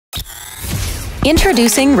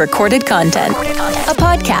Introducing Recorded Content, a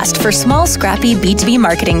podcast for small, scrappy B2B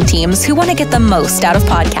marketing teams who want to get the most out of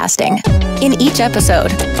podcasting. In each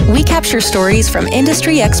episode, we capture stories from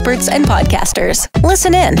industry experts and podcasters.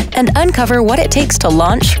 Listen in and uncover what it takes to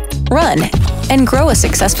launch, run, and grow a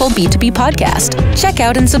successful B2B podcast. Check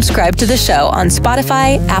out and subscribe to the show on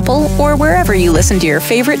Spotify, Apple, or wherever you listen to your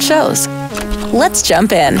favorite shows. Let's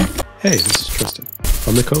jump in. Hey, this is Tristan.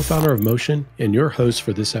 I'm the co-founder of Motion and your host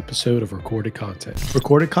for this episode of Recorded Content.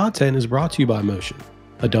 Recorded Content is brought to you by Motion,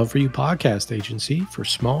 a done-for-you podcast agency for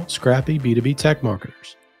small, scrappy B2B tech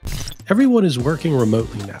marketers. Everyone is working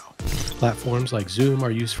remotely now. Platforms like Zoom are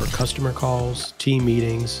used for customer calls, team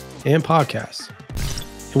meetings, and podcasts.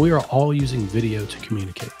 And we are all using video to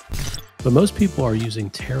communicate. But most people are using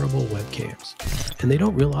terrible webcams, and they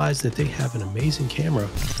don't realize that they have an amazing camera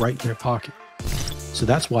right in their pocket. So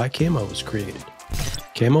that's why Camo was created.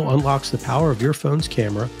 Camo unlocks the power of your phone's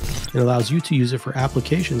camera and allows you to use it for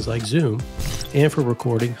applications like Zoom and for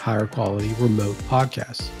recording higher quality remote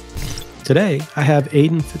podcasts. Today, I have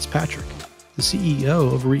Aidan Fitzpatrick, the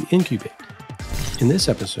CEO of Reincubate. In this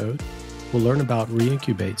episode, we'll learn about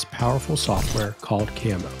Reincubate's powerful software called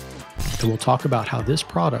Camo, and we'll talk about how this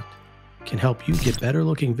product can help you get better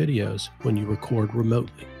looking videos when you record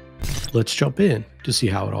remotely. Let's jump in to see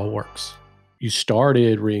how it all works. You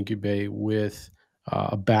started Reincubate with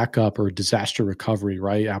a backup or disaster recovery,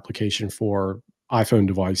 right? Application for iPhone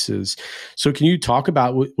devices. So can you talk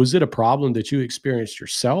about, was it a problem that you experienced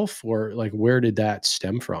yourself, or like where did that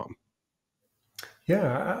stem from?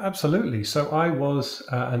 Yeah, absolutely. So I was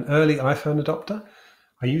an early iPhone adopter.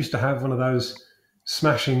 I used to have one of those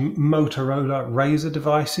smashing Motorola Razr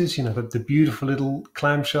devices, you know, the beautiful little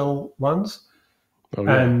clamshell ones. Oh,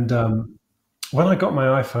 yeah. And when I got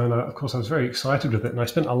my iPhone, of course, I was very excited with it. And I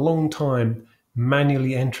spent a long time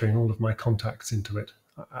manually entering all of my contacts into it.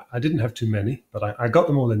 I didn't have too many, but I got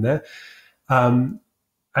them all in there. And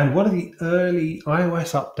one of the early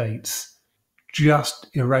iOS updates just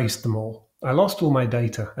erased them all. I lost all my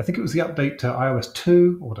data. I think it was the update to iOS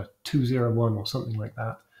 2 or to 2.01 or something like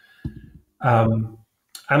that. And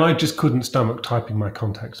I just couldn't stomach typing my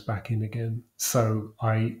contacts back in again. So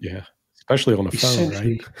Yeah, especially on a phone,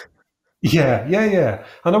 right? Yeah.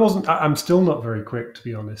 And I'm still not very quick, to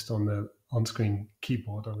be honest, on the on-screen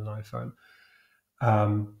keyboard on an iPhone.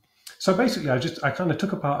 So basically, I kind of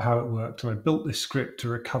took apart how it worked, and I built this script to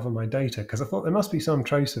recover my data because I thought there must be some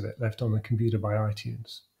trace of it left on the computer by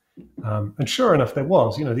iTunes. And sure enough, there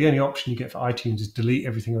was. You know, the only option you get for iTunes is delete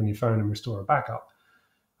everything on your phone and restore a backup.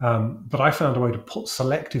 But I found a way to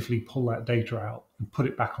selectively pull that data out and put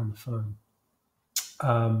it back on the phone.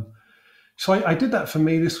 So I did that for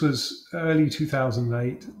me. This was early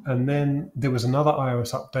 2008. And then there was another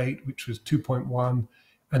iOS update, which was 2.1.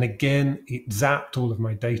 And again, it zapped all of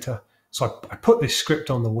my data. So I put this script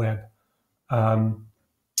on the web. And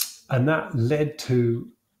that led to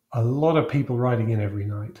a lot of people writing in every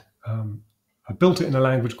night. I built it in a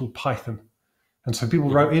language called Python. And so people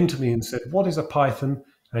wrote into me and said, what is a Python?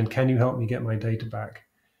 And can you help me get my data back?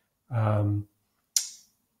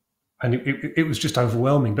 And it was just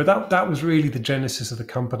overwhelming. But that was really the genesis of the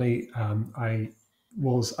company. I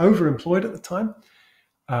was overemployed at the time.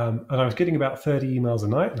 And I was getting about 30 emails a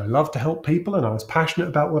night. And I loved to help people. And I was passionate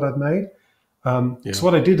about what I'd made. So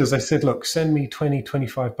what I did is I said, look, send me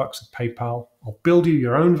 $20-25 of PayPal. I'll build you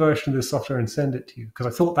your own version of this software and send it to you. Because I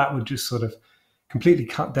thought that would just sort of completely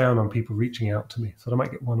cut down on people reaching out to me. So I might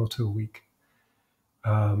get 1 or 2 a week.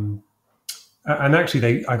 And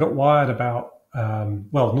actually, I got wired about,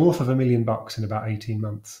 north of $1 million in about 18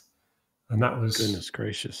 months. And that was... Goodness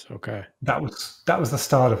gracious. Okay. That was the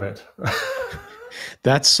start of it.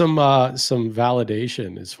 That's some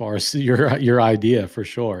validation as far as your idea, for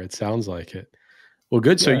sure. It sounds like it. Well,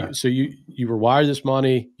 good. Yeah. So you were wired this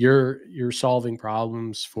money. You're solving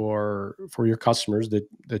problems for your customers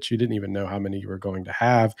that you didn't even know how many you were going to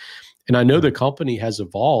have. And I know the company has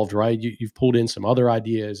evolved, right? You've pulled in some other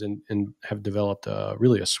ideas and have developed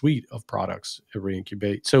really a suite of products at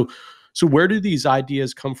Reincubate. So where do these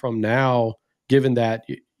ideas come from now, given that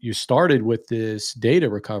you started with this data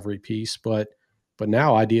recovery piece, but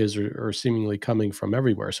now ideas are seemingly coming from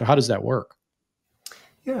everywhere. So how does that work?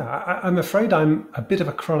 Yeah, I'm afraid I'm a bit of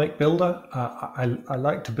a chronic builder. I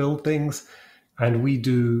like to build things, and we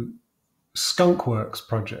do skunkworks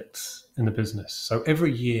projects in the business. So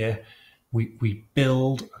every year we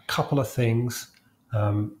build a couple of things,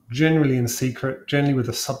 generally in secret, generally with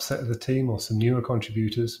a subset of the team or some newer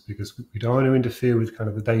contributors, because we don't want to interfere with kind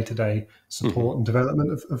of the day-to-day support and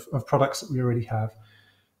development of products that we already have.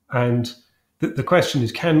 And the question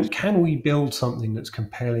is, can we build something that's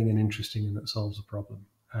compelling and interesting and that solves a problem?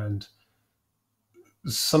 And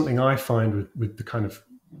something I find with the kind of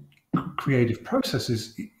creative process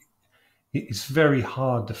is it's very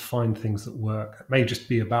hard to find things that work. It may just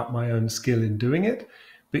be about my own skill in doing it,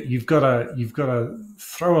 but you've got to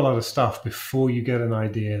throw a lot of stuff before you get an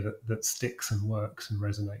idea that sticks and works and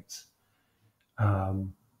resonates.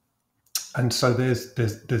 And so there's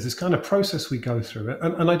this kind of process we go through,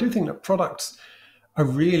 and I do think that products are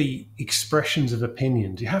really expressions of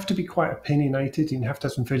opinions. You have to be quite opinionated, and you have to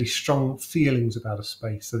have some fairly strong feelings about a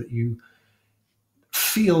space so that you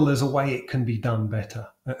feel there's a way it can be done better.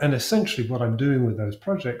 And essentially what I'm doing with those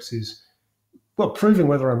projects is, well, proving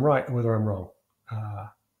whether I'm right or whether I'm wrong.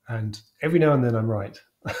 And every now and then I'm right.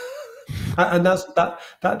 And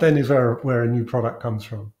that then is where a new product comes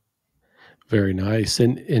from. Very nice.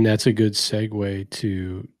 And that's a good segue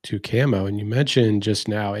to Camo. And you mentioned just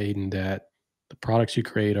now, Aidan, that the products you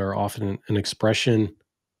create are often an expression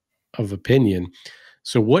of opinion.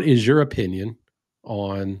 So what is your opinion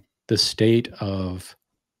on the state of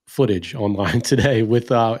footage online today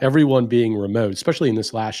with everyone being remote, especially in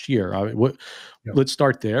this last year? Let's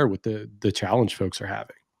start there with the challenge folks are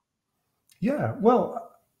having. Yeah,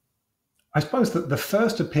 well, I suppose that the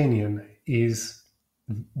first opinion is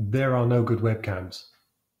there are no good webcams.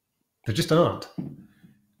 There just aren't.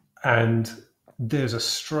 And there's a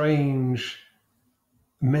strange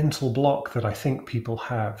mental block that I think people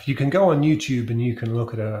have. You can go on YouTube and you can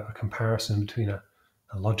look at a comparison between a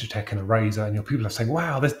Logitech and a Razer, and people are saying,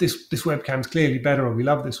 wow, this webcam's clearly better, or we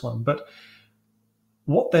love this one. But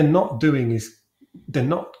what they're not doing is they're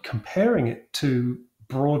not comparing it to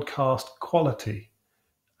broadcast quality.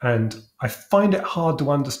 And I find it hard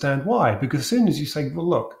to understand why, because as soon as you say, well,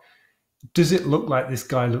 look, does it look like this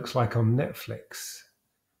guy looks like on Netflix?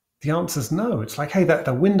 The answer is no. It's like, hey,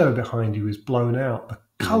 the window behind you is blown out. The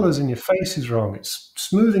colors in your face is wrong. It's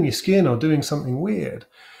smoothing your skin or doing something weird.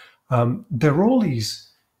 There are all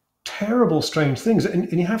these terrible, strange things.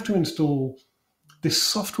 And you have to install this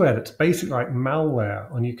software that's basically like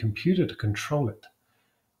malware on your computer to control it.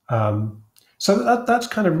 So that's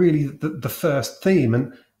kind of really the first theme.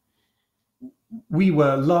 And we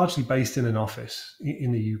were largely based in an office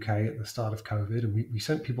in the UK at the start of COVID, and we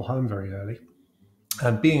sent people home very early.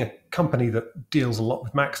 And being a company that deals a lot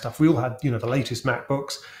with Mac stuff, we all had, the latest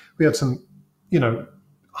MacBooks. We had some,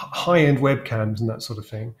 high-end webcams and that sort of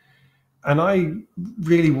thing. And I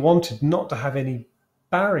really wanted not to have any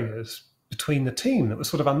barriers between the team that was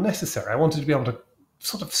sort of unnecessary. I wanted to be able to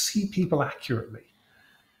sort of see people accurately.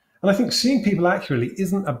 And I think seeing people accurately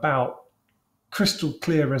isn't about crystal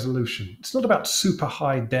clear resolution. It's not about super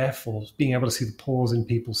high def or being able to see the pores in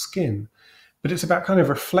people's skin, but it's about kind of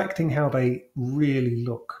reflecting how they really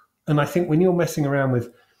look. And I think when you're messing around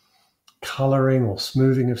with coloring or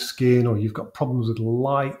smoothing of skin, or you've got problems with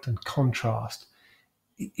light and contrast,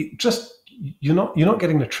 it just, you're not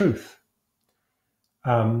getting the truth.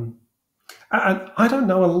 And I don't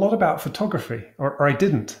know a lot about photography, or I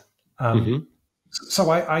didn't.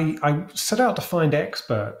 So I set out to find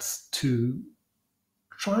experts to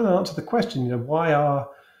try and answer the question, why are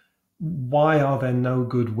there no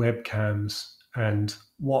good webcams, and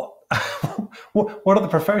what do the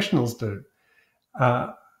professionals do?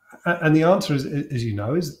 And the answer is,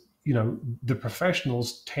 as the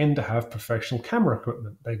professionals tend to have professional camera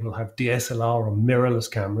equipment. They will have DSLR or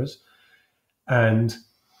mirrorless cameras, and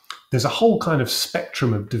there's a whole kind of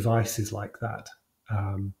spectrum of devices like that.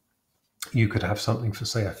 You could have something for,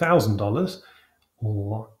 say, $1,000,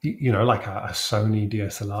 or like a Sony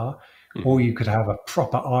DSLR, or you could have a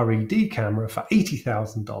proper RED camera for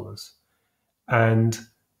 $80,000. And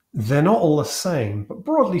they're not all the same, but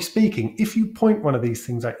broadly speaking, if you point one of these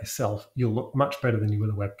things at yourself, you'll look much better than you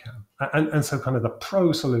will a webcam. And so kind of the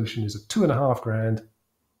pro solution is a $2,500,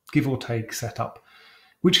 give or take, setup,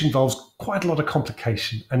 which involves quite a lot of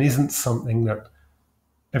complication and isn't something that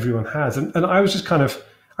everyone has. And I was just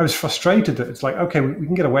I was frustrated that it's like, okay, we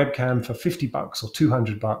can get a webcam for $50 or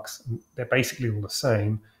 $200, and they're basically all the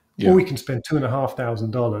same. Yeah. Or we can spend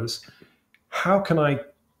 $2,500. How can I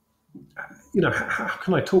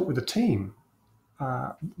talk with the team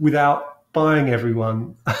without buying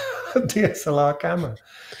everyone a DSLR camera?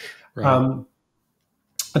 Right.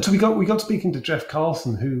 And so we got speaking to Jeff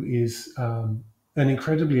Carlson, who is an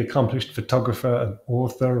incredibly accomplished photographer and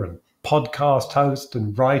author and podcast host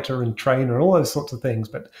and writer and trainer, all those sorts of things.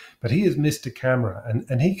 But he is Mr. Camera,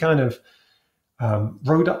 and he kind of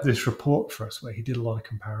wrote up this report for us where he did a lot of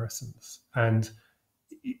comparisons. And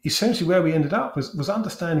essentially where we ended up was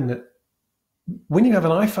understanding that when you have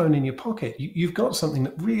an iPhone in your pocket, you've got something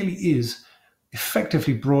that really is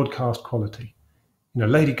effectively broadcast quality.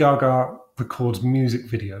 Lady Gaga records music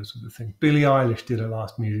videos with the thing. Billie Eilish did her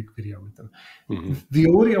last music video with them. Mm-hmm. The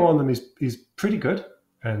audio on them is pretty good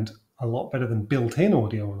and a lot better than built-in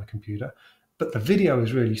audio on a computer, but the video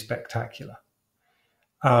is really spectacular.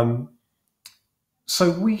 So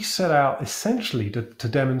we set out essentially to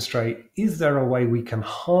demonstrate, is there a way we can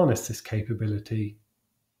harness this capability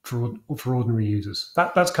for ordinary users?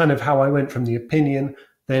 That's kind of how I went from the opinion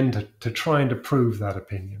then to trying to prove that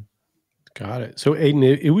opinion. Got it. So Aidan,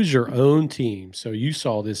 it was your own team. So you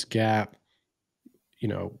saw this gap,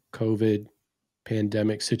 COVID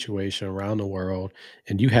pandemic situation around the world,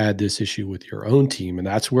 and you had this issue with your own team, and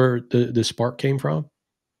that's where the spark came from?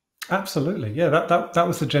 Absolutely. Yeah, that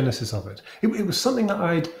was the genesis of it. It was something that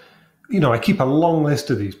I keep a long list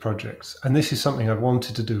of these projects, and this is something I've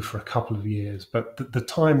wanted to do for a couple of years, but the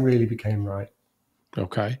time really became right.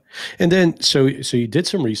 Okay. And then, so you did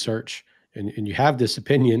some research and you have this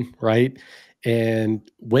opinion, right? And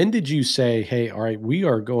when did you say, hey, all right, we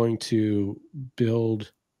are going to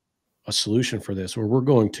build a solution for this, or we're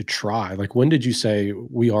going to try? Like, when did you say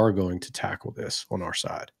we are going to tackle this on our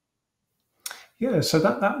side? Yeah, so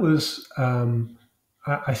that was,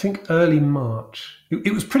 I think, early March.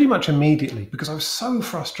 It was pretty much immediately, because I was so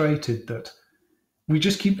frustrated that we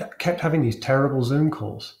just kept having these terrible Zoom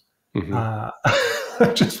calls. Mm-hmm.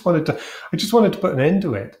 I just wanted to put an end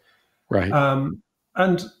to it. Right.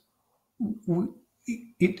 And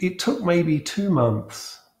it took maybe 2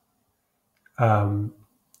 months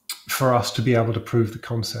for us to be able to prove the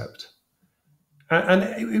concept. And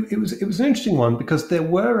it was an interesting one, because there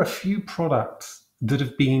were a few products that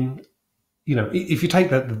have been, if you take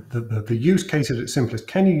the use case at its simplest,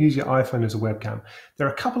 can you use your iPhone as a webcam? There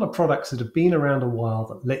are a couple of products that have been around a while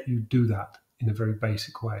that let you do that in a very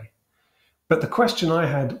basic way. But the question I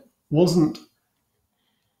had wasn't,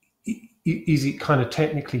 is it kind of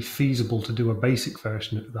technically feasible to do a basic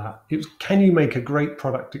version of that? It was, can you make a great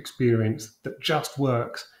product experience that just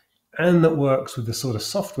works, and that works with the sort of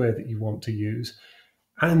software that you want to use,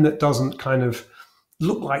 and that doesn't kind of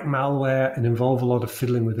look like malware and involve a lot of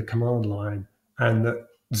fiddling with the command line, and that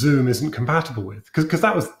Zoom isn't compatible with? Because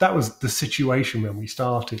that was the situation when we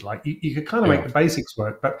started. Like, you could kind of make the basics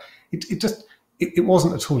work, but it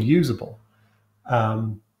wasn't at all usable.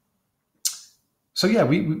 So yeah,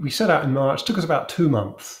 we set out in March. It took us about 2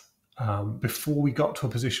 months before we got to a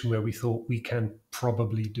position where we thought we can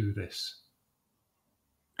probably do this.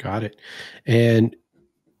 Got it. And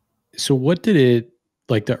so what did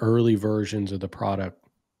like the early versions of the product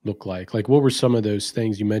look like? Like, what were some of those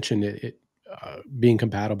things you mentioned? It being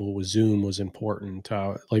compatible with Zoom was important.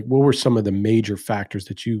 Like, what were some of the major factors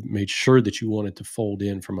that you made sure that you wanted to fold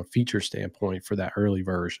in from a feature standpoint for that early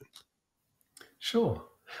version? Sure.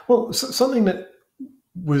 Well, something that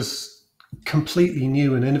was completely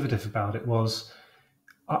new and innovative about it was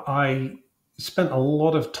I spent a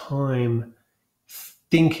lot of time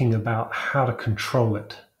thinking about how to control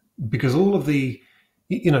it, because all of the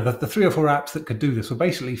 3 or 4 apps that could do this were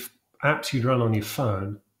basically apps you'd run on your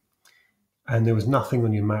phone, and there was nothing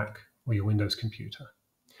on your Mac or your Windows computer.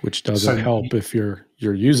 Which doesn't help if you're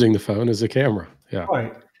using the phone as a camera. Yeah.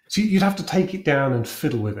 Right. So you'd have to take it down and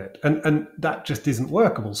fiddle with it. And that just isn't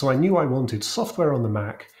workable. So I knew I wanted software on the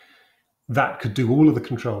Mac that could do all of the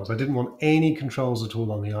controls. I didn't want any controls at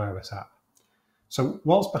all on the iOS app. So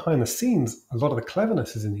whilst behind the scenes, a lot of the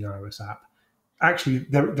cleverness is in the iOS app, actually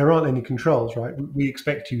there aren't any controls, right? We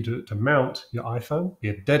expect you to mount your iPhone, be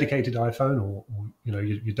a dedicated iPhone, or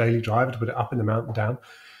your daily driver, to put it up in the mount and down.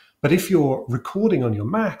 But if you're recording on your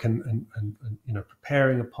Mac and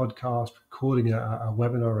preparing a podcast, recording a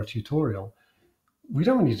webinar or a tutorial, we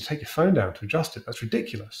don't want you to take your phone down to adjust it. That's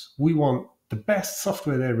ridiculous. We want the best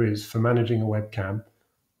software there is for managing a webcam,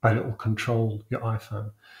 but it will control your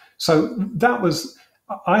iPhone. So that was,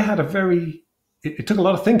 it took a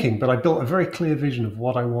lot of thinking, but I built a very clear vision of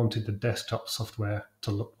what I wanted the desktop software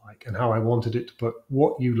to look like, and how I wanted it to put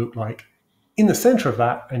what you look like in the center of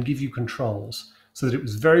that and give you controls, so that it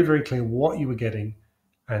was very, very clear what you were getting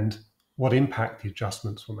and what impact the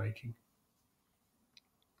adjustments were making.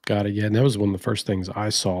 Got it. Yeah. And that was one of the first things I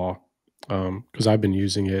saw, because I've been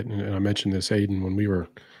using it. And I mentioned this, Aidan, when we were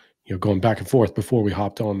going back and forth before we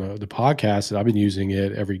hopped on the podcast. I've been using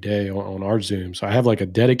it every day on our Zoom. So I have like a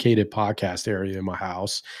dedicated podcast area in my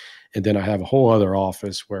house. And then I have a whole other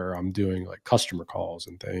office where I'm doing like customer calls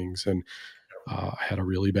and things. And I had a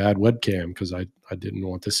really bad webcam because I didn't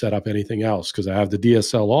want to set up anything else, because I have the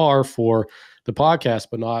DSLR for the podcast,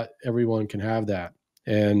 but not everyone can have that.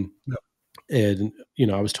 And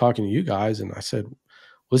I was talking to you guys and I said, well,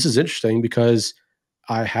 this is interesting because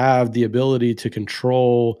I have the ability to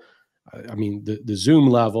control I mean, the zoom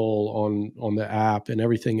level on the app and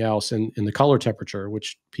everything else, and the color temperature,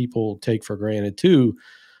 which people take for granted too.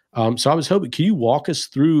 So I was hoping, can you walk us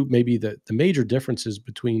through maybe the major differences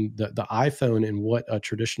between the iPhone and what a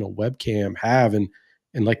traditional webcam have, and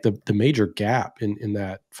like the major gap in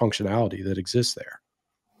that functionality that exists there?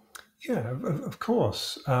 Yeah, of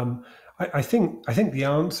course. I think the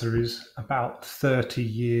answer is about 30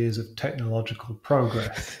 years of technological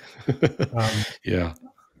progress. Um, Yeah.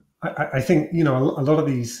 I think, you know, a lot of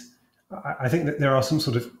these, I think that there are some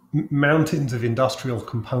sort of mountains of industrial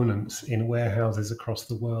components in warehouses across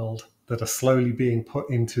the world that are slowly being put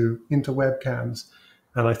into webcams.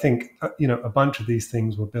 And I think, you know, a bunch of these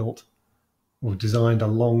things were built or designed a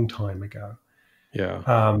long time ago.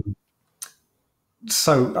 Yeah.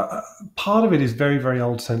 So part of it is very, very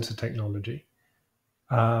old sensor technology.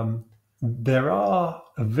 There are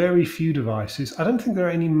very few devices. I don't think there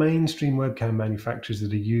are any mainstream webcam manufacturers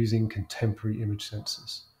that are using contemporary image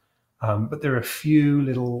sensors. But there are a few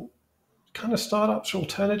little kind of startups or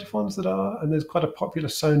alternative ones that are, and there's quite a popular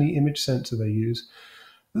Sony image sensor they use.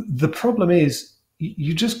 The problem is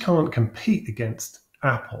you just can't compete against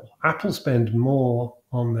Apple. Apple spend more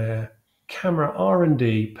on their camera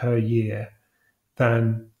R&D per year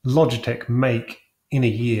than Logitech make in a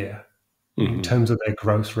year in terms of their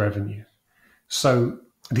gross revenue. So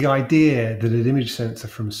the idea that an image sensor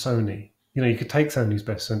from Sony, you know, you could take Sony's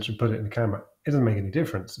best sensor and put it in the camera, it doesn't make any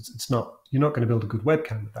difference. It's not, you're not going to build a good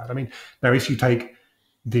webcam with that. I mean, now if you take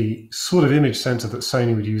the sort of image sensor that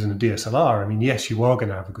Sony would use in a DSLR, I mean, yes, you are going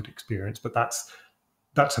to have a good experience, but that's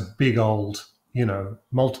a big old, you know,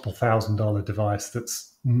 multiple $1,000 device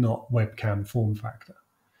that's not webcam form factor.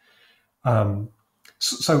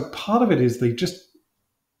 So part of it is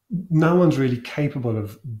no one's really capable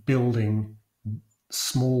of building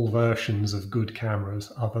small versions of good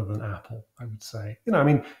cameras other than Apple, I would say. You know, I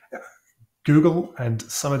mean, Google and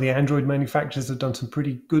some of the Android manufacturers have done some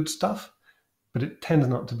pretty good stuff, but it tends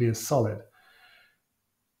not to be as solid.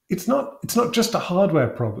 It's not just a hardware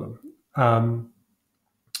problem.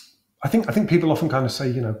 I think people often kind of say,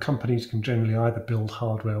 you know, companies can generally either build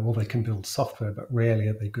hardware or they can build software, but rarely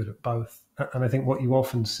are they good at both. And I think what you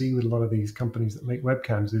often see with a lot of these companies that make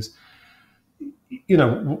webcams is, you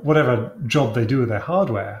know, whatever job they do with their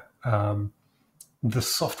hardware, the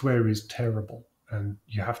software is terrible and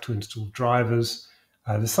you have to install drivers.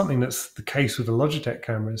 There's something that's the case with the Logitech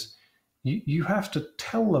cameras. You have to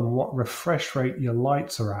tell them what refresh rate your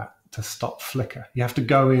lights are at to stop flicker. You have to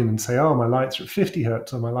go in and say, oh, my lights are at 50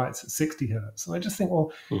 hertz or my lights at 60 hertz. And I just think,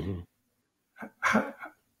 well,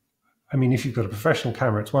 I mean, if you've got a professional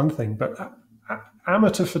camera, it's one thing, but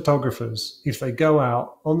amateur photographers, if they go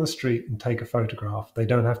out on the street and take a photograph, they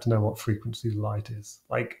don't have to know what frequency the light is.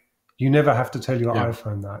 Like, you never have to tell your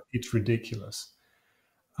iPhone that. It's ridiculous.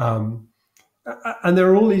 And there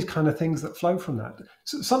are all these kind of things that flow from that.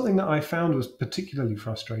 So something that I found was particularly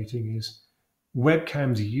frustrating is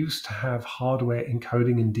webcams used to have hardware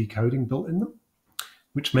encoding and decoding built in them,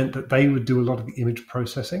 which meant that they would do a lot of the image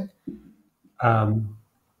processing.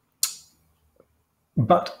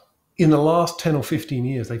 But in the last 10 or 15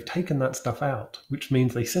 years, they've taken that stuff out, which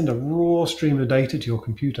means they send a raw stream of data to your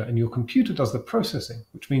computer and your computer does the processing,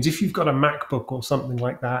 which means if you've got a MacBook or something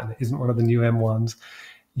like that, and it isn't one of the new M1s,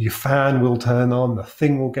 your fan will turn on, the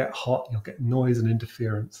thing will get hot, you'll get noise and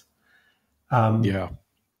interference.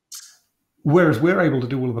 Whereas we're able to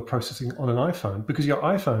do all of the processing on an iPhone because your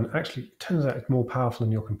iPhone actually turns out it's more powerful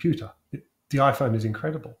than your computer. The iPhone is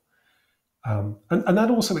incredible. And that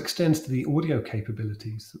also extends to the audio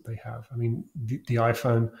capabilities that they have. I mean, the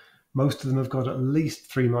iPhone, most of them have got at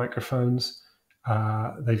least 3 microphones.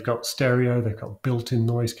 They've got stereo, they've got built-in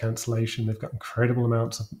noise cancellation, they've got incredible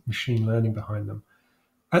amounts of machine learning behind them.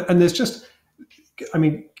 And there's just, I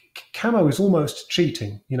mean, camo is almost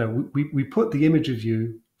cheating. You know, we put the image of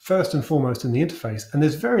you first and foremost in the interface, and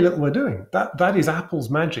there's very little we're doing. That is Apple's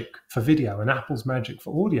magic for video and Apple's magic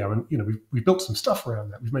for audio. And, you know, we've built some stuff around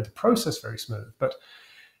that. We've made the process very smooth, but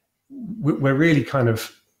we're really kind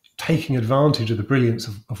of taking advantage of the brilliance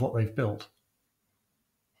of what they've built.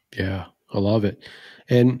 Yeah, I love it.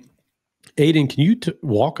 And Aidan, can you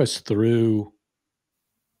walk us through,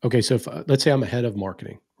 okay, so if, let's say I'm a head of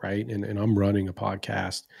marketing, right? And I'm running a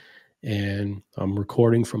podcast and I'm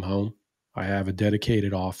recording from home. I have a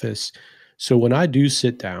dedicated office. So when I do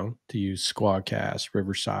sit down to use Squadcast,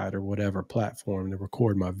 Riverside, or whatever platform to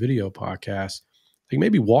record my video podcast, like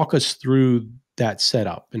maybe walk us through that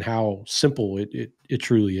setup and how simple it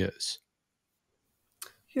truly is.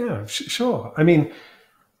 Yeah, sure. I mean,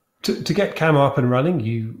 to get Camo up and running,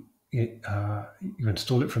 you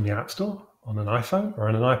install it from the App Store. on an iPhone or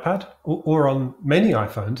on an iPad, or on many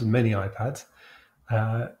iPhones and many iPads.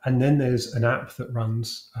 And then there's an app that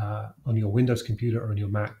runs on your Windows computer or on your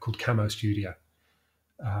Mac called Camo Studio.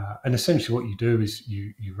 And essentially what you do is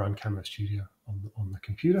you run Camo Studio on the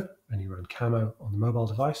computer, and you run Camo on the mobile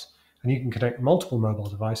device, and you can connect multiple mobile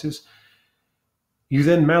devices. You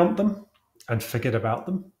then mount them and forget about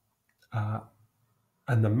them.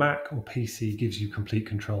 And the Mac or PC gives you complete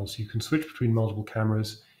control. So you can switch between multiple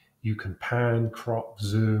cameras. You can pan, crop,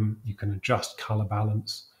 zoom. You can adjust color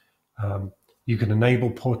balance. You can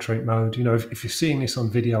enable portrait mode. You know, if you're seeing this on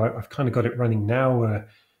video, I've kind of got it running now where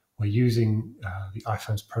we're using the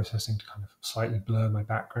iPhone's processing to kind of slightly blur my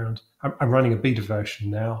background. I'm running a beta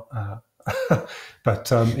version now,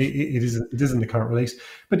 but it isn't the current release.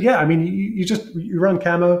 But yeah, I mean, you run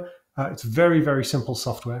Camo. It's very, very simple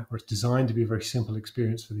software, or it's designed to be a very simple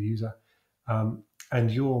experience for the user. And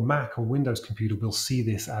your Mac or Windows computer will see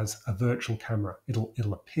this as a virtual camera.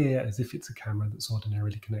 It'll appear as if it's a camera that's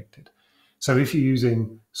ordinarily connected. So if you're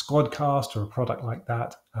using Squadcast or a product like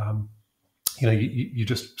that, you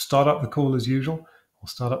just start up the call as usual, or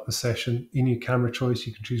start up the session. In your camera choice,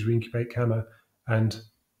 you can choose Reincubate Camo, and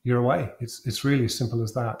you're away. It's really as simple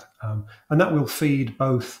as that. And that will feed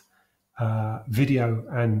both video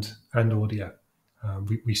and audio.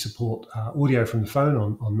 We support audio from the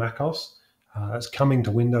phone on macOS. That's coming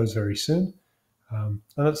to Windows very soon, and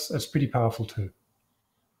that's pretty powerful too.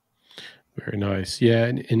 Very nice. Yeah,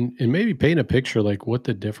 and maybe paint a picture like what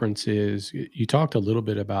the difference is. You talked a little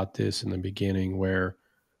bit about this in the beginning, where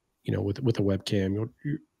with a webcam,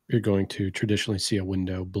 you're going to traditionally see a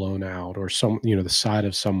window blown out, or the side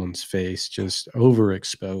of someone's face just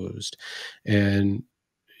overexposed, and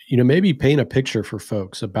maybe paint a picture for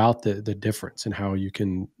folks about the difference and how you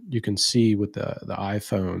can see with the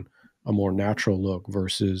iPhone a more natural look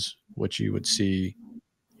versus what you would see,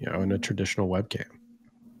 in a traditional webcam.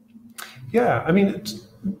 Yeah, I mean,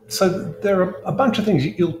 so there are a bunch of things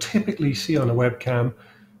you'll typically see on a webcam.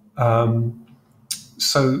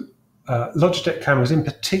 Logitech cameras in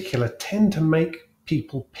particular tend to make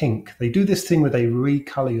people pink. They do this thing where they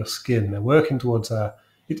recolor your skin. They're working towards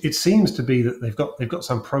it seems to be that they've got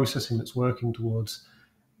some processing that's working towards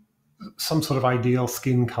some sort of ideal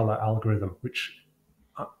skin color algorithm, which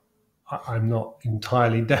I'm not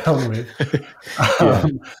entirely down with.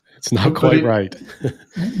 It's not quite right.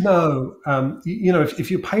 No,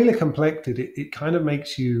 if you're paler complected, it kind of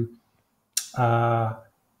makes you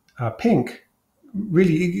pink.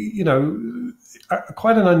 Really,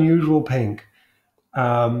 quite an unusual pink.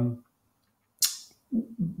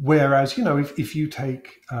 Whereas, if you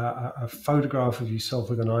take a photograph of yourself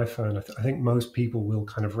with an iPhone, I think most people will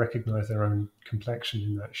kind of recognize their own complexion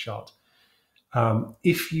in that shot.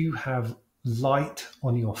 If you have light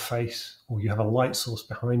on your face, or you have a light source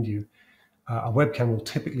behind you, a webcam will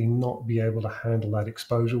typically not be able to handle that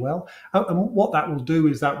exposure well. And what that will do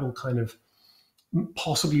is that will kind of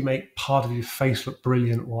possibly make part of your face look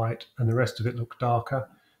brilliant white and the rest of it look darker.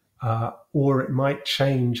 Or it might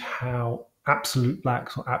change how absolute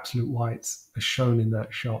blacks or absolute whites are shown in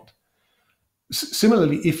that shot.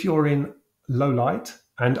 Similarly, if you're in low light,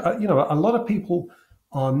 and a lot of people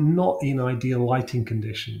are not in ideal lighting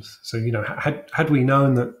conditions. So, had we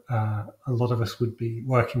known that a lot of us would be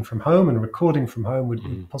working from home and recording from home,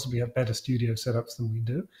 would possibly have better studio setups than we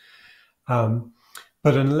do.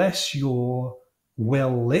 But unless you're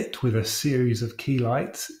well lit with a series of key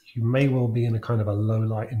lights, you may well be in a kind of a low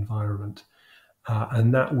light environment.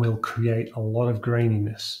 And that will create a lot of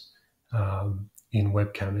graininess in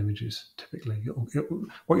webcam images, typically.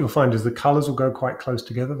 What you'll find is the colors will go quite close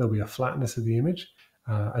together. There'll be a flatness of the image,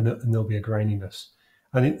 and there'll be a graininess.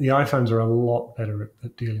 And the iPhones are a lot better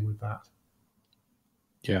at dealing with that.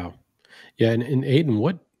 Yeah. Yeah. And Aidan,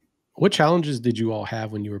 what challenges did you all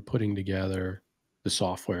have when you were putting together the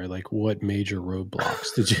software? Like, what major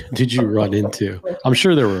roadblocks did you run into? I'm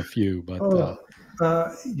sure there were a few, but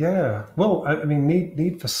yeah. Well, I mean,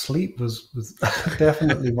 need for sleep was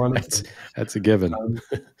definitely one of them. That's a given.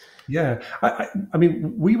 Yeah. I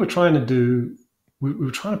mean, we were trying to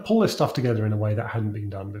pull this stuff together in a way that hadn't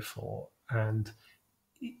been done before. And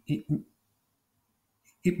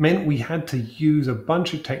it meant we had to use a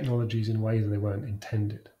bunch of technologies in ways they weren't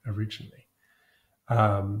intended originally.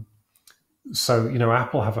 So,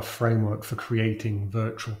 Apple have a framework for creating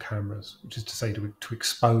virtual cameras, which is to say to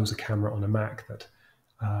expose a camera on a Mac that,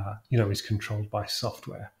 is controlled by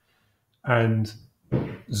software. And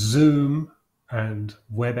Zoom and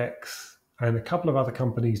WebEx and a couple of other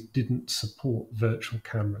companies didn't support virtual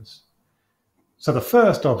cameras. So the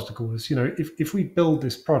first obstacle was, if we build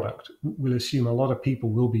this product, we'll assume a lot of people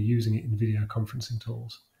will be using it in video conferencing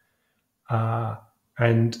tools.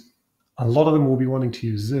 and a lot of them will be wanting to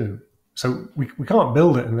use Zoom. So we can't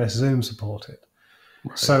build it unless Zoom support it.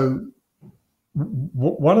 Right. So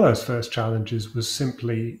one of those first challenges was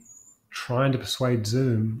simply trying to persuade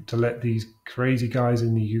Zoom to let these crazy guys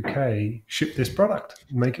in the UK ship this product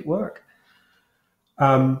and make it work.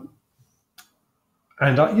 And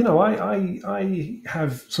I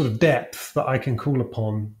have sort of depth that I can call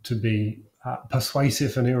upon to be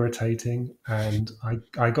persuasive and irritating. And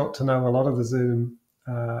I got to know a lot of the Zoom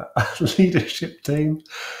leadership team.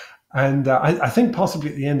 And I think possibly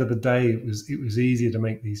at the end of the day, it was easier to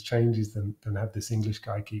make these changes than have this English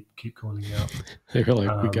guy keep calling out. They were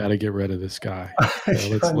like, we got to get rid of this guy.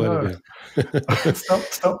 Let's let it in.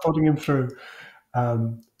 Stop putting him through.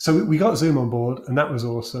 So we got Zoom on board, and that was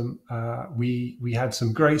awesome. We had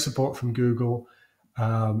some great support from Google.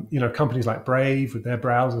 Companies like Brave with their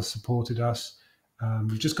browsers supported us.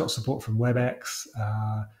 We've just got support from WebEx.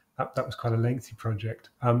 That was quite a lengthy project.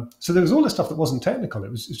 So there was all this stuff that wasn't technical.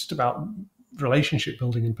 It was just about relationship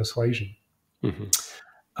building and persuasion.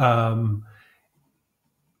 Mm-hmm.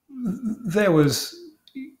 There was,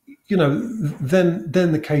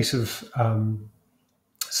 then the case of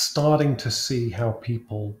starting to see how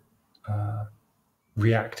people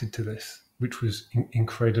reacted to this, which was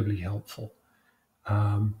incredibly helpful,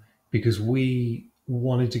 because we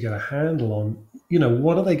wanted to get a handle on,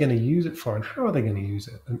 what are they going to use it for and how are they going to use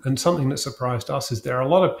it? And something that surprised us is there are a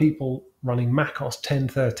lot of people running macOS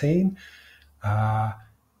 10.13,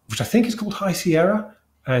 which I think is called High Sierra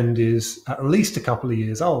and is at least a couple of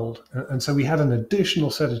years old. And so we had an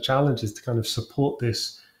additional set of challenges to kind of support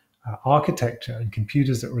this architecture and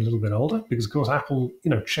computers that were a little bit older, because of course Apple,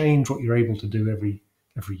 change what you're able to do every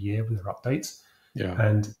year with their updates. Yeah.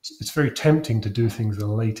 And it's very tempting to do things the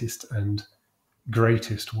latest and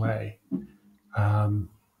greatest way.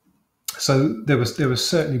 So there was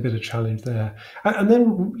certainly a bit of challenge there. And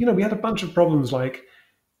then, we had a bunch of problems like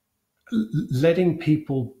letting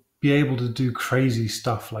people be able to do crazy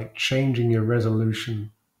stuff like changing your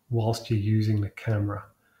resolution whilst you're using the camera,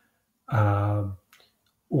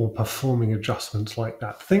 or performing adjustments like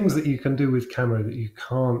that. Things that you can do with camera that you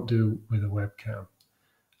can't do with a webcam.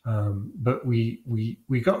 But we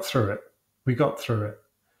got through it.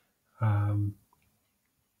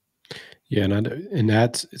 Yeah, and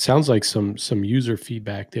it sounds like some user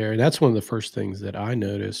feedback there. And that's one of the first things that I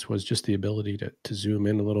noticed was just the ability to zoom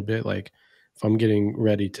in a little bit. Like if I'm getting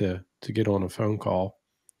ready to get on a phone call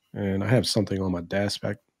and I have something on my desk,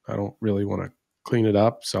 I don't really want to clean it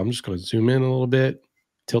up. So I'm just going to zoom in a little bit,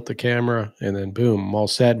 tilt the camera, and then boom, I'm all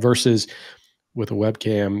set. Versus with a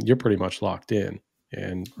webcam, you're pretty much locked in.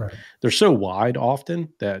 And right. They're so wide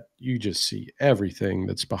often that you just see everything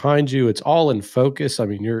that's behind you. It's all in focus. I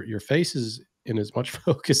mean, your face is in as much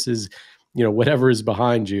focus as, whatever is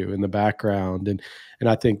behind you in the background. And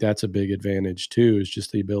I think that's a big advantage too, is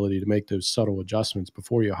just the ability to make those subtle adjustments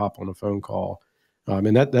before you hop on a phone call.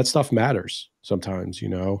 And that stuff matters sometimes,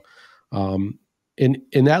 and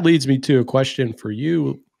that leads me to a question for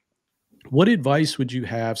you. What advice would you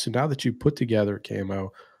have? So now that you put together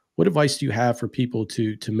Camo, what advice do you have for people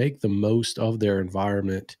to make the most of their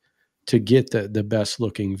environment to get the best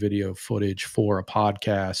looking video footage for a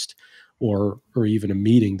podcast or even a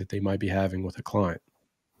meeting that they might be having with a client?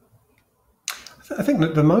 I think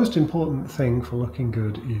that the most important thing for looking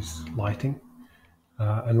good is lighting,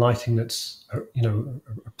 and lighting that's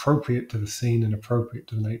appropriate to the scene and appropriate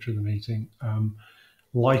to the nature of the meeting.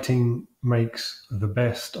 Lighting makes the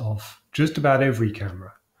best of just about every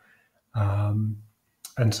camera.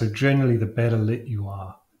 And so generally, the better lit you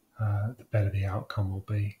are, the better the outcome will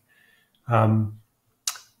be.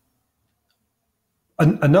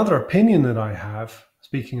 Another opinion that I have,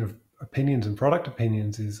 speaking of opinions and product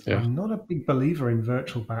opinions, is I'm not a big believer in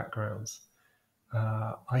virtual backgrounds.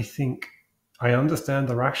 I think I understand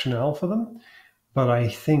the rationale for them, but I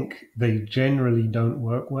think they generally don't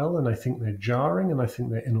work well, and I think they're jarring, and I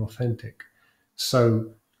think they're inauthentic.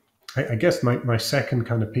 So I guess my second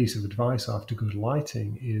kind of piece of advice after good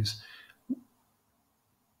lighting is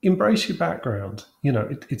embrace your background.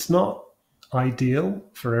 It's not ideal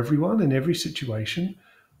for everyone in every situation,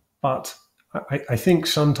 but I think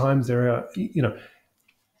sometimes there are,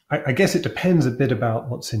 I guess it depends a bit about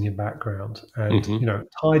what's in your background, and,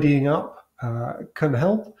 tidying up can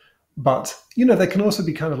help, but, there can also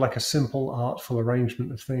be kind of like a simple artful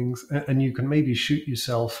arrangement of things, and you can maybe shoot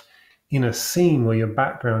yourself in a scene where your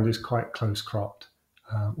background is quite close cropped,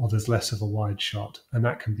 or there's less of a wide shot, and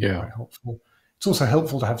that can be quite helpful. It's also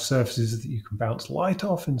helpful to have surfaces that you can bounce light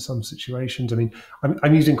off in some situations. I mean,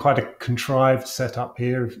 I'm using quite a contrived setup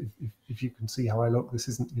here. If you can see how I look, this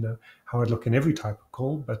isn't, how I'd look in every type of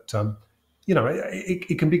call, but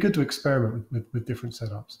it can be good to experiment with different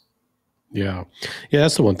setups. Yeah. Yeah,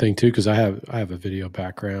 that's the one thing too, because I have a video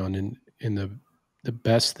background, and the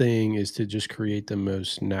best thing is to just create the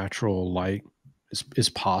most natural light as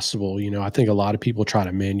possible. I think a lot of people try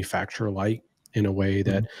to manufacture light in a way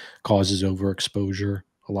that causes overexposure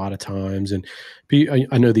a lot of times. And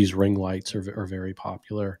I know these ring lights are very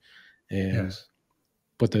popular, and Yes.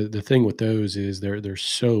 but the thing with those is they're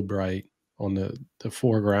so bright on the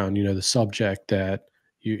foreground, the subject, that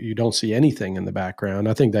you don't see anything in the background.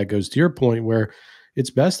 I think that goes to your point where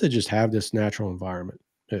it's best to just have this natural environment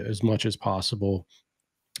as much as possible.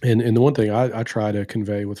 And the one thing I try to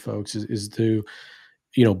convey with folks is to,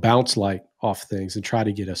 bounce light off things and try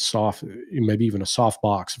to get a soft, maybe even a soft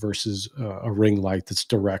box versus a ring light that's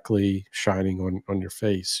directly shining on your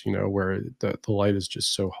face, where the light is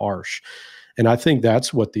just so harsh. And I think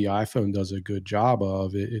that's what the iPhone does a good job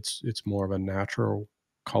of. It's more of a natural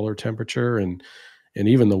color temperature, and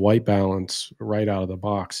even the white balance right out of the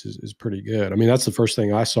box is pretty good. I mean, that's the first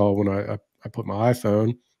thing I saw when I put my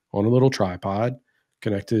iPhone on a little tripod,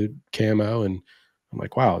 connected camo, and I'm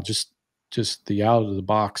like, wow, just the out of the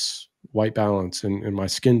box white balance and my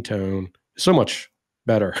skin tone is so much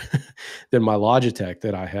better than my Logitech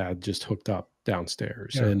that I had just hooked up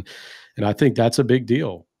downstairs. Yeah. And I think that's a big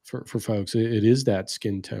deal for folks. It is that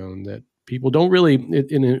skin tone that people don't really,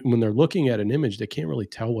 when they're looking at an image, they can't really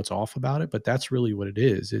tell what's off about it, but that's really what it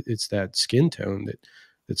is. It's that skin tone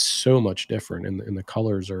that's so much different, and the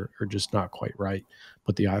colors are just not quite right.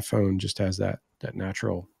 But the iPhone just has that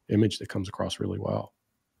natural image that comes across really well.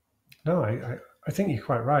 No, I think you're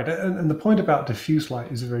quite right. And the point about diffuse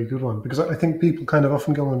light is a very good one, because I think people kind of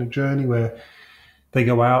often go on a journey where they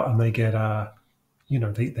go out and they get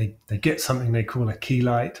they get something they call a key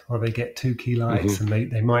light, or they get two key lights, and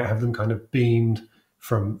they might have them kind of beamed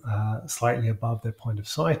from slightly above their point of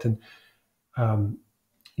sight. And I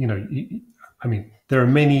mean, there are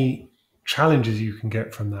many challenges you can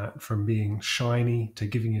get from that, from being shiny to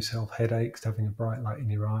giving yourself headaches to having a bright light in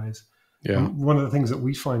your eyes. Yeah. And one of the things that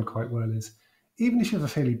we find quite well is, even if you have a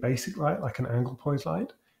fairly basic light, like an angle point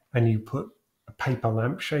light, and you put a paper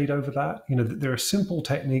lampshade over that, there are simple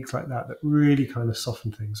techniques like that that really kind of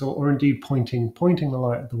soften things, or indeed pointing the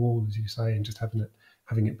light at the wall, as you say, and just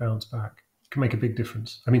having it bounce back can make a big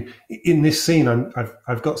difference. I mean, in this scene,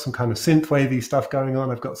 I've got some kind of synth wavy stuff going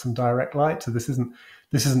on. I've got some direct light, so this isn't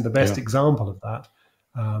the best example of that.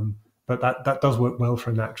 But that does work well for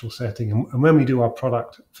a natural setting. And when we do our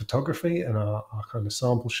product photography and our kind of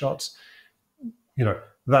sample shots,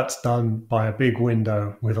 that's done by a big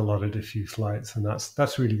window with a lot of diffuse lights. And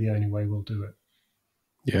that's really the only way we'll do it.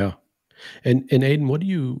 Yeah. And Aidan, what do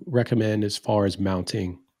you recommend as far as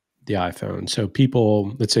mounting the iPhone? So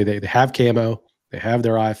people, let's say they have camo, they have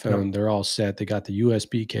their iPhone, they're all set, they got the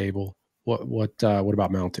USB cable. What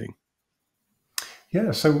about mounting?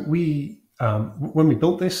 Yeah, so when we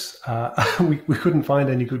built this, we couldn't find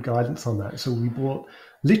any good guidance on that. So we bought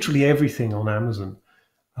literally everything on Amazon,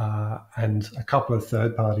 and a couple of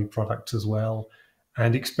third-party products as well,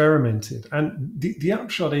 and experimented. And the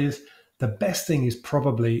upshot is, the best thing is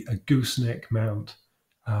probably a gooseneck mount.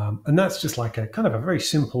 And that's just like a kind of a very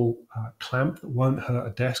simple clamp that won't hurt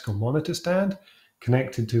a desk or monitor stand,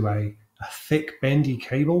 connected to a thick, bendy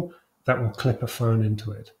cable that will clip a phone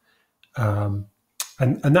into it.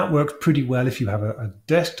 And that works pretty well if you have a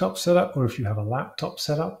desktop setup, or if you have a laptop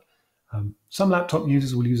setup. Some laptop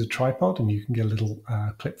users will use a tripod, and you can get a little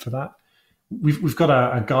clip for that. We've got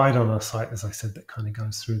a guide on our site, as I said, that kind of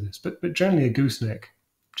goes through this. But generally, a gooseneck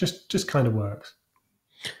just kind of works.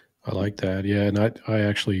 I like that. Yeah. And I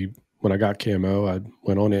actually, when I got camo, I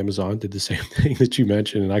went on Amazon, did the same thing that you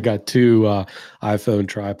mentioned, and I got two iPhone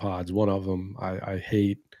tripods. One of them I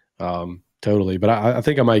hate totally, but I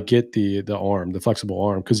think I might get the arm, the flexible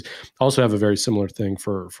arm, because I also have a very similar thing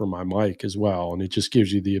for my mic as well. And it just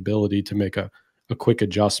gives you the ability to make a quick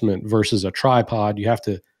adjustment versus a tripod. You have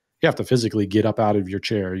to physically get up out of your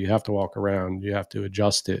chair. You have to walk around. You have to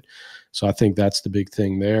adjust it. So I think that's the big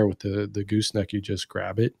thing there with the gooseneck. You just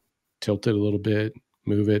grab it, tilt it a little bit,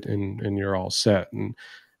 move it, and you're all set. And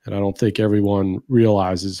I don't think everyone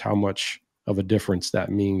realizes how much of a difference that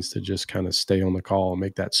means to just kind of stay on the call and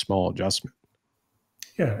make that small adjustment.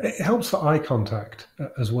 Yeah, it helps for eye contact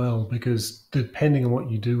as well, because depending on what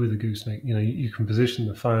you do with a gooseneck, you can position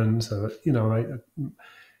the phone so that,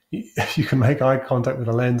 you can make eye contact with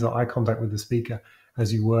a lens or eye contact with the speaker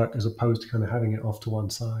as you work, as opposed to kind of having it off to one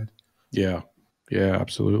side. Yeah,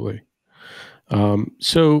 absolutely.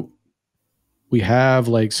 So we have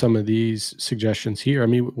like some of these suggestions here. I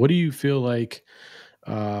mean, what do you feel like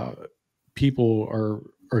people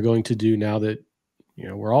are going to do now that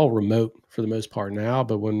we're all remote for the most part now,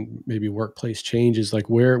 but when maybe workplace changes, like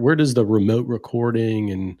where does the remote recording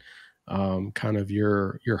and kind of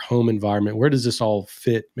your home environment, where does this all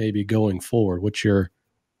fit maybe going forward? What's your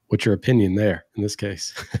opinion there in this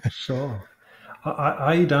case? Sure.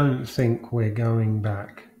 I don't think we're going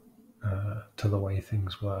back to the way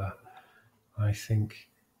things were. I think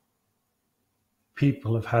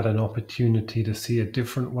people have had an opportunity to see a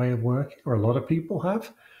different way of working, or a lot of people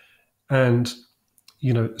have. And,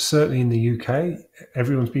 certainly in the UK,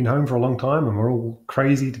 everyone's been home for a long time and we're all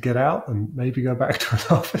crazy to get out and maybe go back to an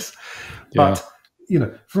office. Yeah. But,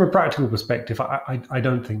 from a practical perspective, I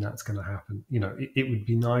don't think that's going to happen. It would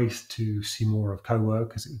be nice to see more of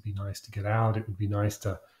co-workers. It would be nice to get out. It would be nice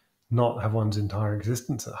to not have one's entire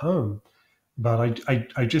existence at home. But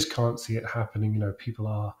I just can't see it happening. People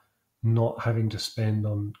are not having to spend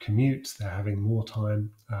on commutes. They're having more time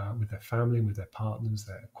with their family, with their partners.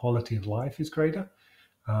 Their quality of life is greater.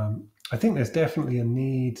 I think there's definitely a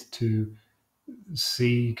need to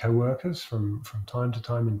see co-workers from time to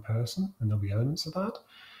time in person, and there'll be elements of that.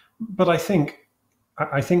 But I think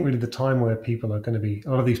really the time where people are going to be, a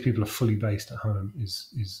lot of these people are fully based at home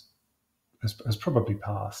has probably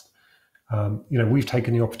passed. We've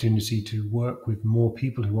taken the opportunity to work with more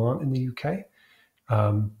people who aren't in the UK.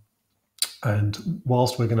 And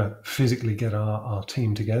whilst we're going to physically get our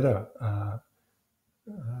team together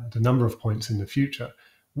at a number of points in the future,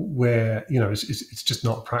 where it's just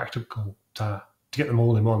not practical to get them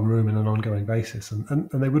all in one room in an ongoing basis, and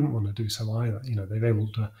they wouldn't want to do so either. They've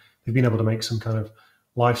been able to make some kind of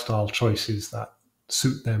lifestyle choices that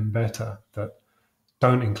suit them better, that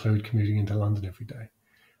don't include commuting into London every day.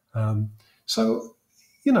 So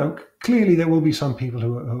clearly there will be some people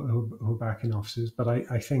who are back in offices, but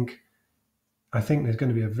I think there's going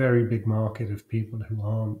to be a very big market of people who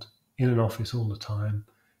aren't in an office all the time.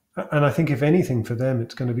 And I think if anything for them,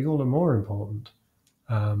 it's going to be all the more important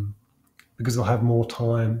because they'll have more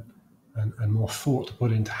time and more thought to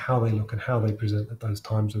put into how they look and how they present at those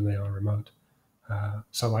times when they are remote.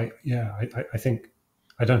 So I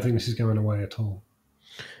don't think this is going away at all.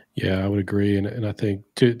 Yeah, I would agree. And I think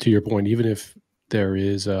to your point, even if there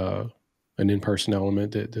is an in-person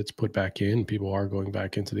element that's put back in, people are going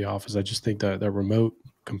back into the office, I just think that that remote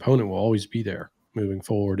component will always be there moving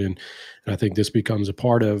forward. And I think this becomes a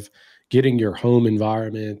part of getting your home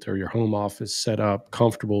environment or your home office set up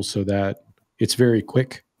comfortable so that it's very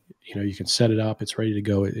quick. You can set it up, it's ready to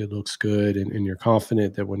go, it looks good, and you're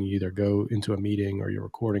confident that when you either go into a meeting or you're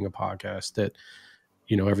recording a podcast that,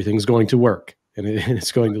 everything's going to work and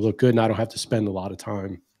it's going to look good. And I don't have to spend a lot of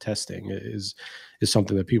time testing is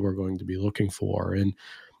something that people are going to be looking for. And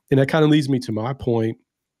that kind of leads me to my point,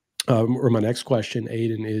 or my next question,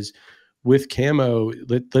 Aidan, is with Camo,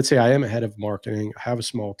 let's say I am a head of marketing, I have a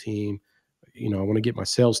small team, I want to get my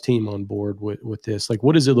sales team on board with this. Like,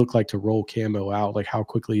 what does it look like to roll Camo out? Like, how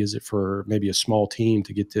quickly is it for maybe a small team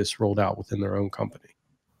to get this rolled out within their own company?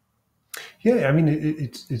 Yeah, I mean,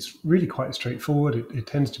 it's really quite straightforward. It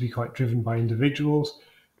tends to be quite driven by individuals.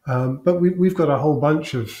 But we've got a whole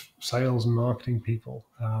bunch of sales and marketing people,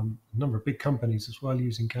 a number of big companies as well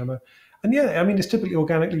using Camo. And yeah, I mean, it's typically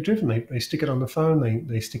organically driven. They stick it on the phone,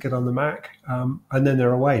 they stick it on the Mac, and then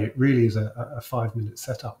they're away. It really is a 5-minute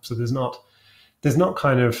setup. So there's not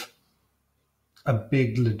kind of a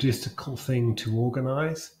big logistical thing to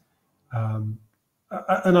organize. I'm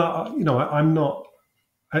not,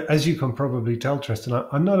 as you can probably tell, Tristan,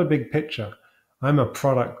 I'm not a big picture. I'm a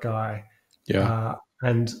product guy. Yeah.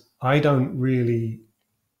 And I don't really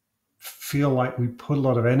feel like we put a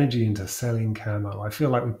lot of energy into selling Camo. I feel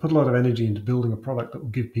like we put a lot of energy into building a product that will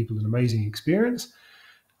give people an amazing experience.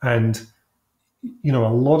 And, a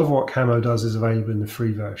lot of what Camo does is available in the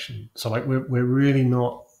free version. So like we're really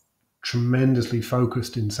not tremendously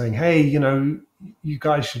focused in saying, hey, you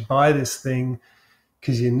guys should buy this thing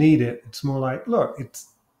because you need it. It's more like, look, it's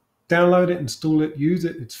download it, install it, use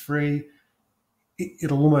it. It's free.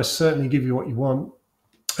 It'll almost certainly give you what you want.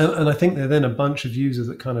 And I think there are then a bunch of users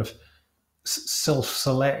that kind of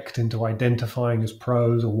self-select into identifying as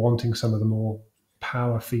pros or wanting some of the more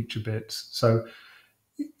power feature bits. So,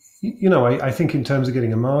 I think in terms of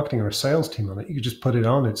getting a marketing or a sales team on it, you could just put it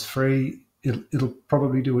on. It's free. It'll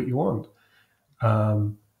probably do what you want.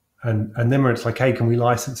 And then where it's like, hey, can we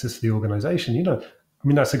license this to the organization?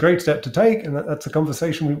 That's a great step to take, and that's a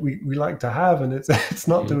conversation we like to have, and it's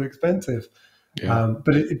not too expensive. Yeah.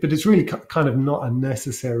 But it's really kind of not a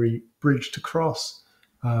necessary bridge to cross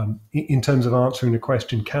in terms of answering the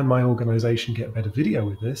question, can my organization get better video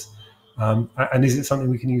with this? And is it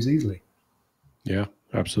something we can use easily? Yeah,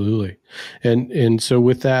 Absolutely. And so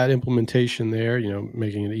with that implementation there,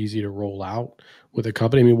 making it easy to roll out with a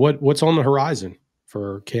company, I mean, what's on the horizon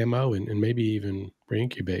for Camo and maybe even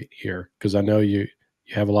Reincubate here? Because I know you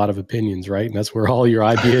have a lot of opinions, right? And that's where all your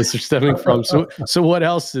ideas are stemming from. So what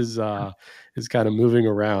else is kind of moving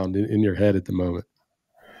around in your head at the moment?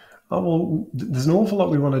 Oh, well, there's an awful lot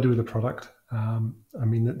we want to do with the product. I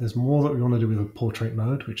mean, there's more that we want to do with the portrait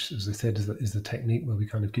mode, which, as I said, is the technique where we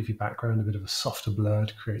kind of give you background, a bit of a softer blur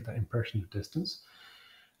to create that impression of distance.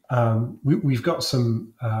 We've got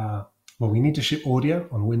some, we need to ship audio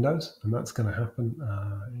on Windows, and that's going to happen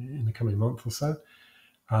in the coming month or so.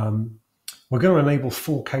 We're going to enable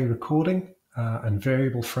 4K recording and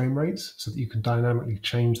variable frame rates so that you can dynamically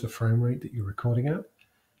change the frame rate that you're recording at,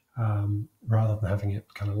 rather than having it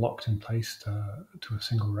kind of locked in place to a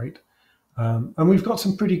single rate. And we've got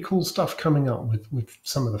some pretty cool stuff coming up with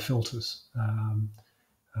some of the filters,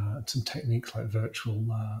 some techniques like virtual,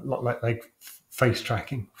 like face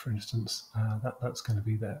tracking, for instance. That's going to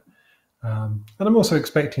be there. And I'm also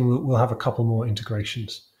expecting we'll have a couple more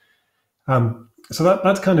integrations. So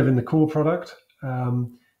that's kind of in the core product.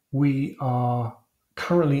 We are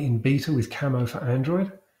currently in beta with Camo for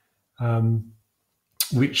Android,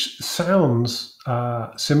 which sounds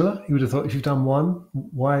similar. You would have thought if you've done one,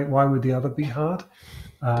 why would the other be hard?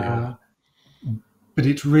 But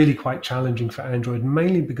it's really quite challenging for Android,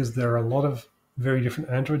 mainly because there are a lot of very different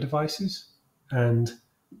Android devices, and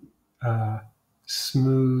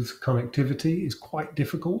smooth connectivity is quite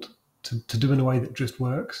difficult to do in a way that just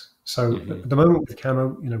works. So at the moment with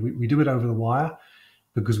Camo, we do it over the wire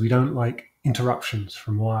because we don't like interruptions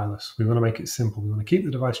from wireless. We want to make it simple. We want to keep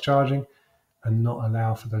the device charging and not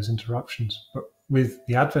allow for those interruptions. But with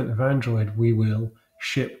the advent of Android, we will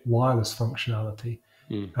ship wireless functionality.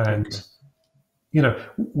 And,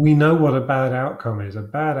 we know what a bad outcome is. A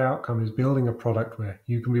bad outcome is building a product where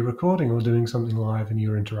you can be recording or doing something live and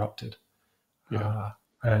you're interrupted. Yeah.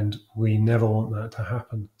 And we never want that to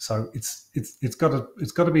happen. So it's got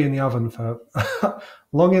to be in the oven for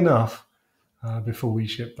long enough before we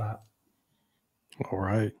ship that. All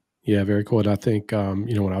right. Yeah, very cool. And I think,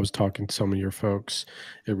 when I was talking to some of your folks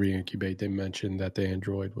at Reincubate, they mentioned that the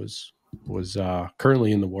Android was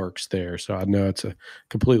currently in the works there. So I know it's a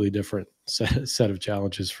completely different set of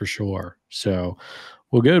challenges for sure. So,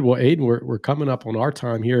 well, good. Well, Aidan, we're coming up on our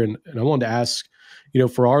time here. And I wanted to ask,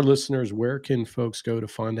 for our listeners, where can folks go to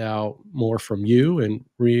find out more from you and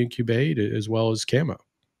Reincubate as well as Camo?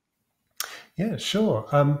 Yeah, sure.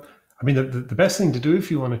 I mean, the best thing to do if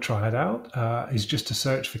you want to try it out is just to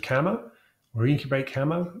search for Camo or Reincubate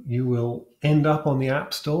Camo. You will end up on the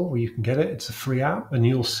App Store where you can get it. It's a free app, and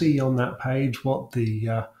you'll see on that page what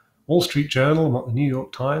the Wall Street Journal and what the New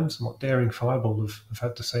York Times and what Daring Fireball have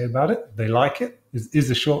had to say about it. They like it, is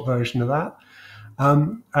the short version of that.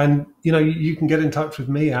 And, you can get in touch with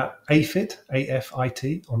me at AFIT,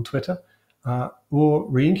 AFIT on Twitter, or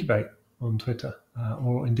Reincubate on Twitter,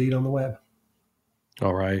 or indeed on the web.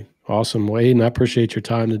 All right. Awesome. Well, Aidan, I appreciate your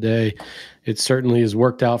time today. It certainly has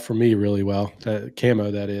worked out for me really well, that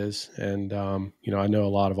Camo, that is. And, I know a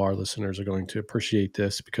lot of our listeners are going to appreciate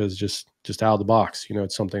this because just out of the box,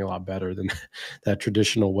 it's something a lot better than that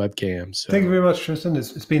traditional webcam. So. Thank you very much, Tristan.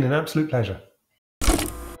 It's been an absolute pleasure.